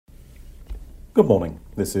Good morning.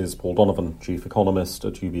 This is Paul Donovan, Chief Economist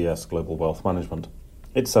at UBS Global Wealth Management.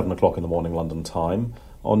 It's 7 o'clock in the morning London time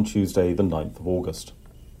on Tuesday the 9th of August.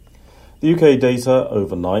 The UK data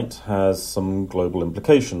overnight has some global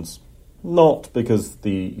implications. Not because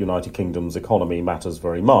the United Kingdom's economy matters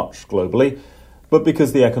very much globally, but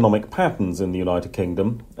because the economic patterns in the United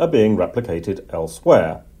Kingdom are being replicated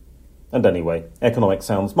elsewhere. And anyway, economic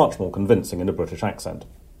sounds much more convincing in a British accent.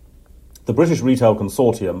 The British Retail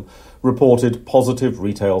Consortium reported positive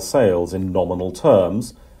retail sales in nominal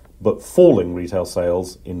terms, but falling retail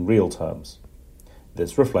sales in real terms.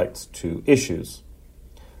 This reflects two issues.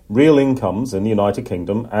 Real incomes in the United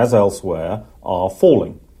Kingdom, as elsewhere, are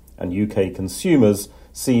falling, and UK consumers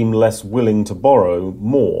seem less willing to borrow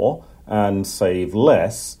more and save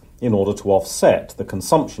less in order to offset the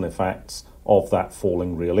consumption effects of that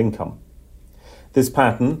falling real income. This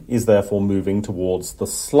pattern is therefore moving towards the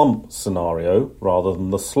slump scenario rather than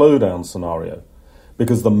the slowdown scenario,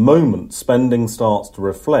 because the moment spending starts to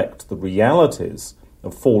reflect the realities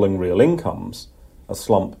of falling real incomes, a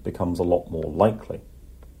slump becomes a lot more likely.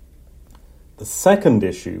 The second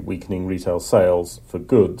issue weakening retail sales for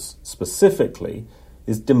goods specifically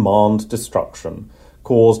is demand destruction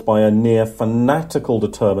caused by a near fanatical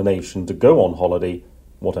determination to go on holiday,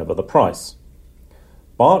 whatever the price.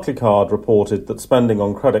 Barclaycard reported that spending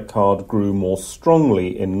on credit card grew more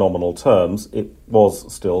strongly in nominal terms. It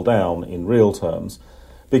was still down in real terms,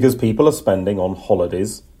 because people are spending on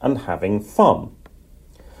holidays and having fun.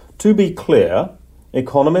 To be clear,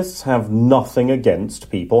 economists have nothing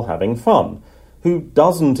against people having fun. Who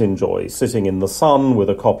doesn't enjoy sitting in the sun with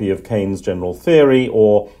a copy of Keynes' General Theory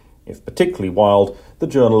or, if particularly wild, the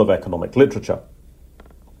Journal of Economic Literature?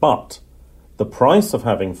 But the price of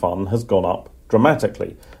having fun has gone up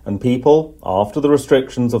dramatically, and people, after the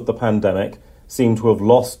restrictions of the pandemic, seem to have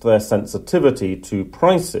lost their sensitivity to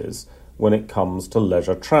prices when it comes to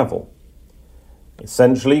leisure travel.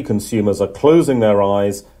 Essentially, consumers are closing their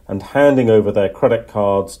eyes and handing over their credit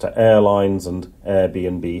cards to airlines and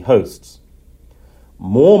Airbnb hosts.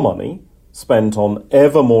 More money spent on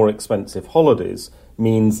ever more expensive holidays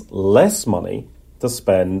means less money to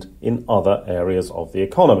spend in other areas of the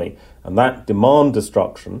economy, and that demand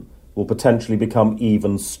destruction will potentially become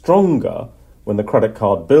even stronger when the credit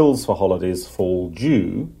card bills for holidays fall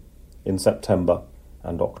due in September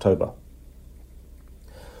and October.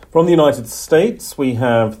 From the United States, we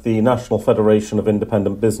have the National Federation of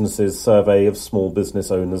Independent Businesses survey of small business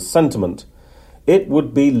owners' sentiment. It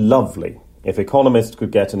would be lovely if economists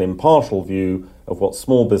could get an impartial view of what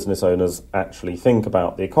small business owners actually think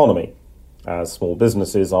about the economy, as small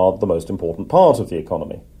businesses are the most important part of the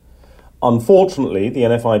economy. Unfortunately, the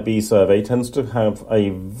NFIB survey tends to have a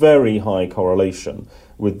very high correlation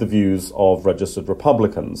with the views of registered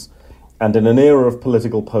Republicans, and in an era of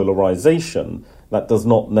political polarization, that does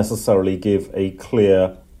not necessarily give a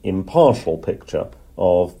clear, impartial picture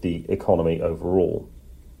of the economy overall.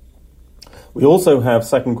 We also have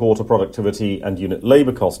second quarter productivity and unit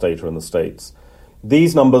labour cost data in the States.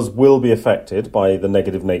 These numbers will be affected by the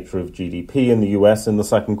negative nature of GDP in the US in the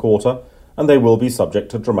second quarter, and they will be subject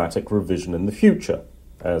to dramatic revision in the future,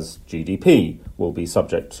 as GDP will be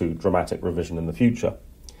subject to dramatic revision in the future.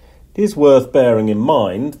 It is worth bearing in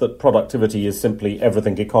mind that productivity is simply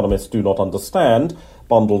everything economists do not understand,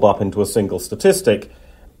 bundled up into a single statistic,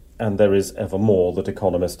 and there is ever more that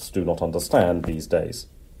economists do not understand these days.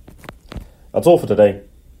 That's all for today.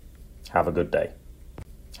 Have a good day.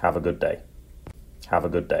 Have a good day. Have a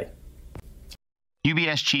good day.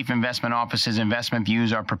 UBS Chief Investment Office's investment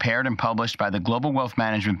views are prepared and published by the global wealth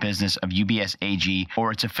management business of UBS AG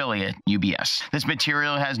or its affiliate, UBS. This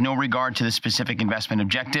material has no regard to the specific investment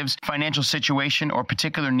objectives, financial situation, or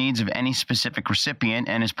particular needs of any specific recipient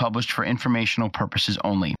and is published for informational purposes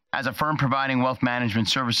only. As a firm providing wealth management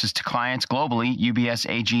services to clients globally, UBS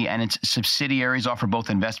AG and its subsidiaries offer both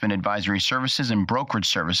investment advisory services and brokerage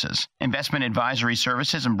services. Investment advisory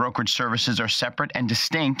services and brokerage services are separate and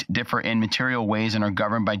distinct, differ in material ways, and are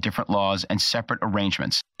governed by different laws and separate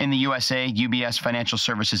arrangements. In the USA, UBS Financial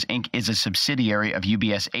Services Inc. is a subsidiary of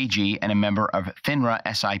UBS AG and a member of FINRA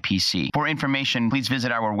SIPC. For information, please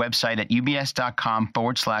visit our website at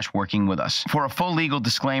ubs.com/working with us. For a full legal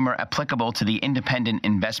disclaimer applicable to the independent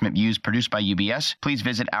investment views produced by UBS, please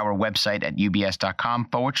visit our website at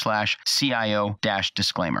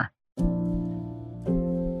ubs.com/CIO-disclaimer.